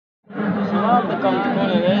आप कम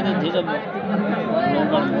कोने गए थे जब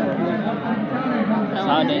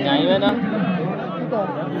साढ़े जाइए ना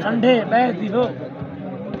संडे बैठ दी हो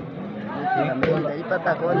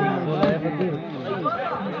पता कौन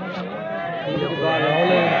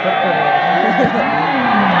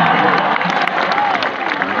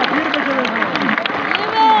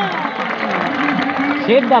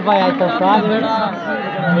शेख दा पाया तो साथ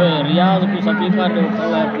रियाज को सभी का दो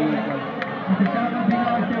कला की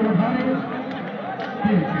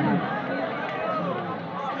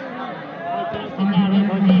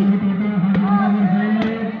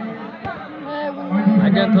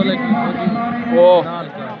आजा थोड़े की वो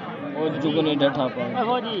जुगनी डठा पर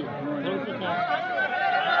फौजी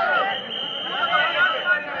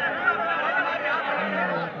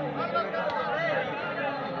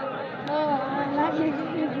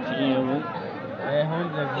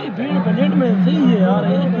भीड़ बजट में सही है यार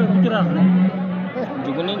ये फिक्र रखना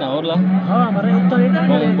जुगनी ना और ला हां हमारे उत्तर है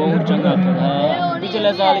बहुत चंगा था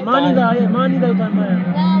पिछले साल मानी दा उतर में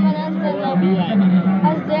ना मने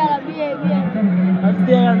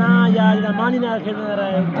हस्ते ना यार मानी ना खेल में रहा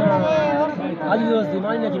है आज दोस्ती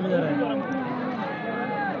मानी ना खेल में रहा है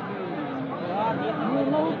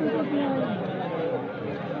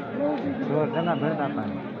जोर करना भरता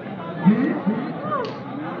पानी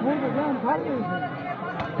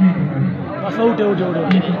बस उठे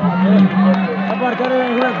खबर करे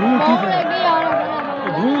हुआ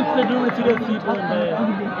धूप से दूर सीधे सीट है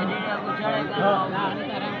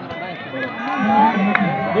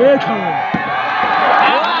देखो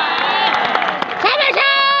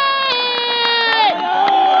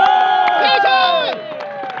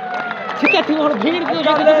ठीक है और भीड़ के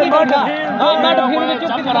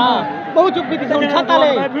चुप करा बहुत चुप थी छाता ले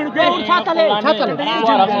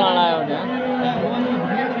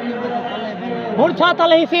और छाता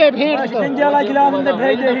ले से भीड़ गंजाला गिला बंदे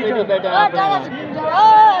भेज दे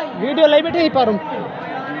वीडियो ले बैठे ही पारूं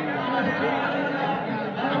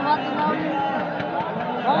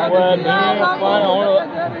वो भीड़ पार और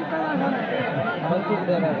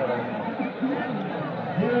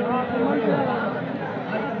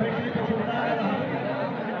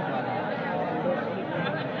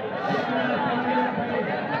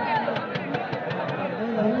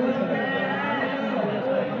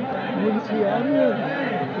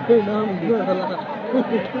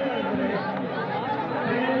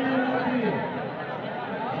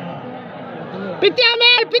पित्या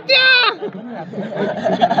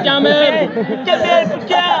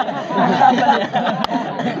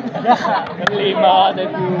गली बात है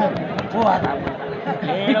तू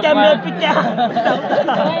पित्या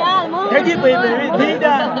jadi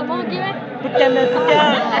tidak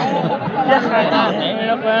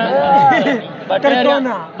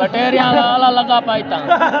bateria ala लगा पाता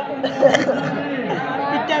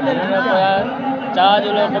चार्ज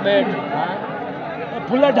लोग बैठ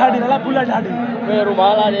फुला ढाडी वे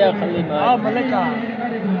रुमाल आ गया खली में हां मलका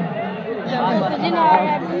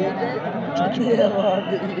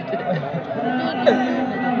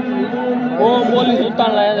वो मोली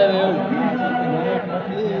सुल्तान लाया दे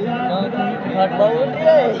घाट बहुत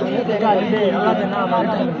है गाली दे अल्लाह के नाम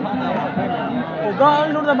आता है ओ गाल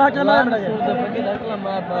नु दा मैच ना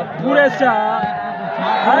पूरे सा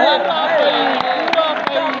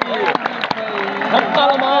धक्का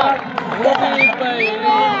मार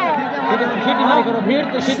सीटी मारी करो भीड़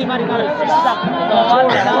तो सीटी मारी करो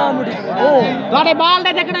ओ गाड़े बाल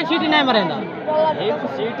दे देखना सीटी नहीं मरेंदा एक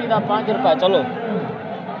सीटी दा 5 रुपया चलो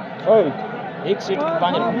ओए एक सीट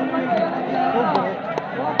 5 रुपया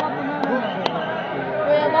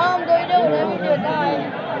ओए नाम दे दो रे मुझे दाई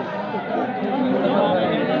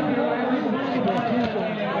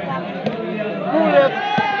पूरे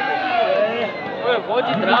ओए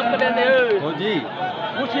फौजी ड्राम कर दे फौजी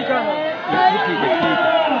खुशी का ठीक है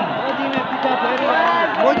फौजी ने पीछा फेरे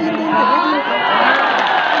फौजी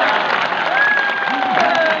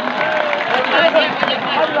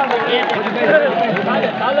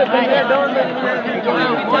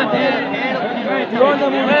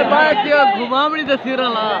घुमावणी तो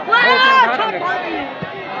सिरला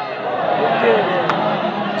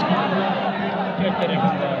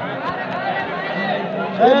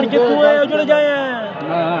शहर के कुएं उजड़ जाए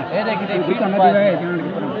हां ये देख नहीं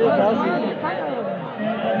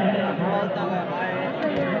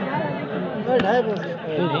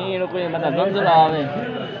कोई मतलब जंजला आवे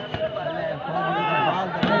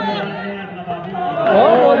ओ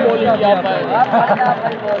बोली क्या पाए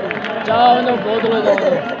जाओ ना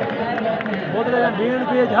बोतल भीड़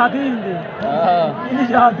पे जाती हिंदी हां इनी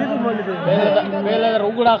जाती तो बोली दे पहले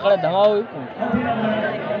रुगड़ा खड़े धमाओ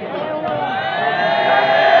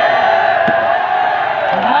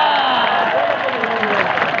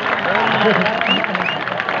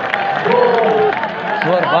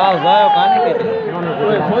और भाव जायो काने के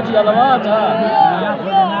ओए फौजी अलवा था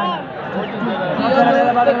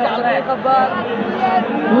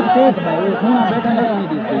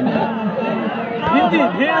भिंडी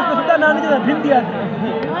भेड़ को सुधा नानी जरा भिंडी आती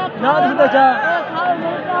नानी सुधा जा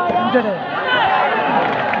उधर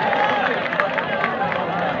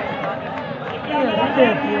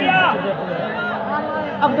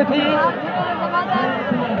अब देखिए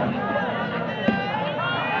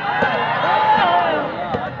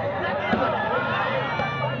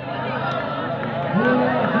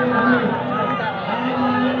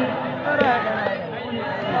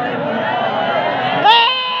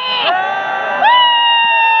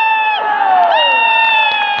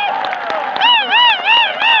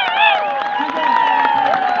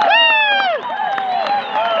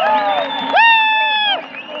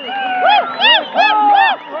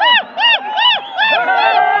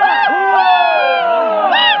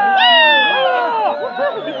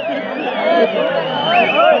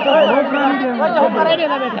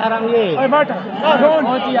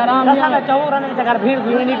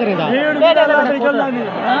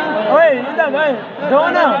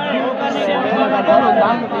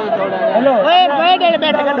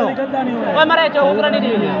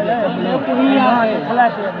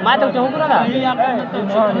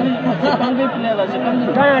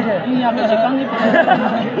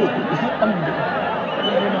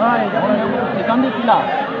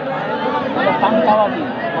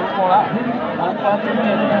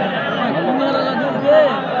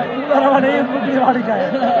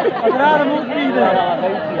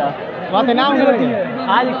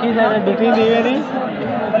आज की ड्यूटी दी मेरी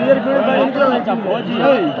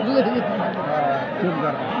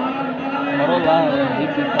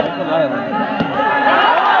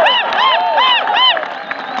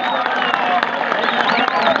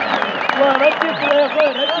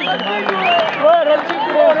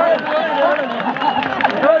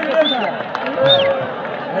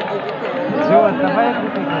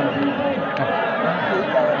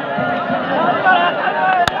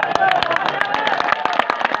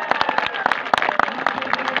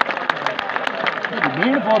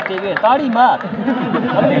भीड़ बहुत तेज है ताड़ी मार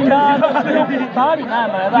ताड़ी ना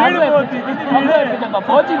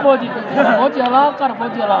फौजी फौजी फौजी हलाक कर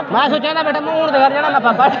फौजी हलाक मैं सोचा था बेटा मुंह उड़ घर जाना ना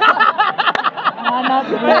पापा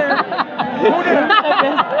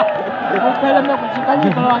पहले मैं कुछ कंजी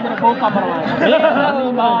करवा दे भूखा परवा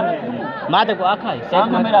मां देखो आखा है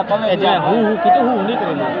सामने मेरा कल जा हूं कितो हूं नहीं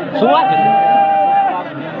करेगा सुआ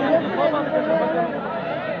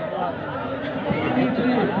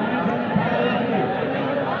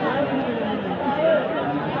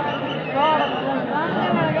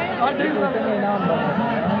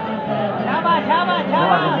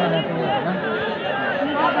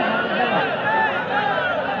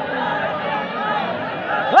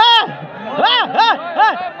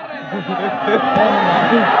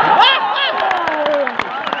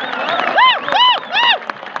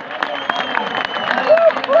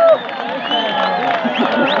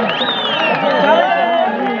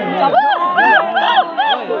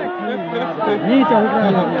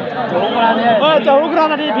चौकरा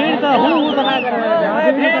नहीं भीड़ तो हूँ बना कर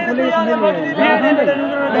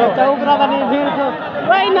चौकरा नहीं भीड़ तो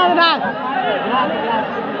वही ना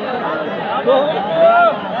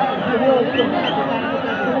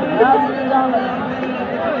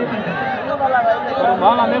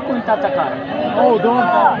माला में कोई चक्का ओ दोन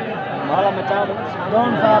माला में चार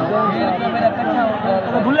दोन साहब मेरा इकट्ठा हो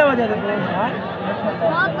गया भूले वजह से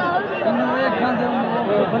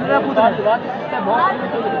बंदरा पुत्र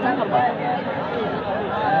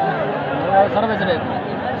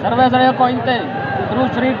सर्वे को इंते रू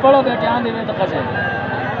शरीर पड़ोगे ध्यान देवे तो कैसे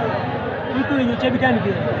तू ये चेबी क्या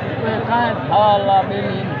निकले काहे भाला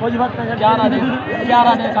बेली फौजी बात में 11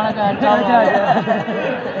 दे खाना का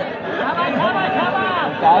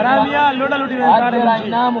चावला मियां लोडा लूटी में तेरा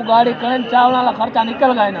इनाम उगाड़ी कन चावला ला खर्चा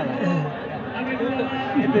निकल गया ना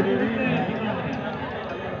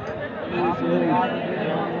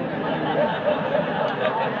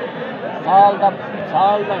साल का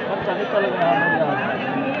खर्चा निकल गया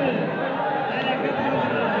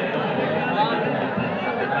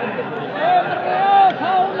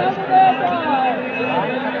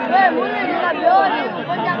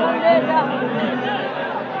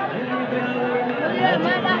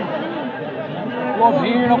वो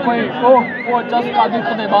भीड़ कोई वो चस्का दिख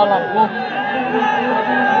दे बाला वो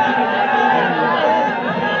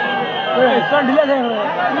ढीला से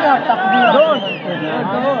क्या तकदीर दोन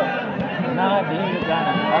ना भीड़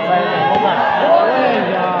गाना ऐसा होगा ओए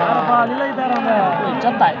यार बाल ही लगा रहा है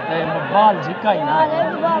चता है बाल झिका ही ना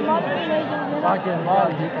बाकी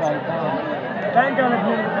बाल झिका ही था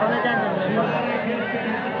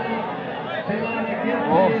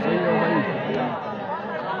ओ सही हो भाई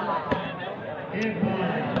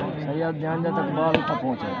सही है ध्यान जा तक बाल तक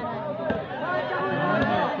पहुंचे